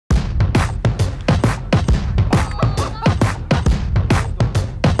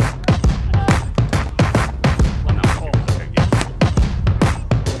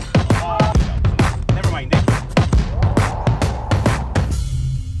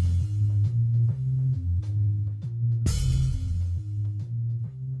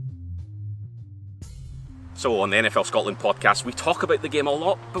So on the NFL Scotland podcast, we talk about the game a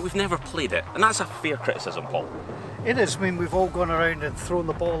lot, but we've never played it. And that's a fair criticism, Paul. It is. I mean, we've all gone around and thrown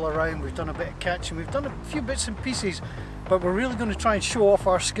the ball around, we've done a bit of catching, we've done a few bits and pieces, but we're really going to try and show off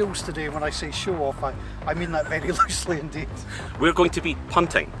our skills today. When I say show off, I mean that very loosely indeed. We're going to be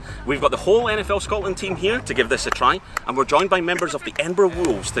punting. We've got the whole NFL Scotland team here to give this a try, and we're joined by members of the Edinburgh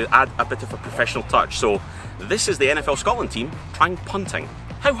Wolves to add a bit of a professional touch. So this is the NFL Scotland team trying punting.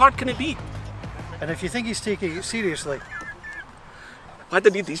 How hard can it be? And if you think he's taking it seriously... Why do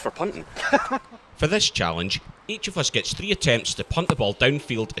I need these for punting? For this challenge, each of us gets 3 attempts to punt the ball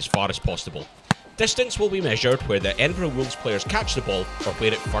downfield as far as possible. Distance will be measured where the Edinburgh Wolves players catch the ball or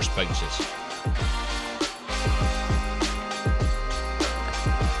where it first bounces.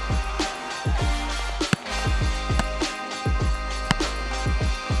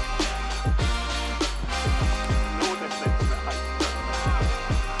 No distance.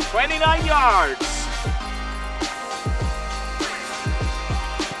 29 yards!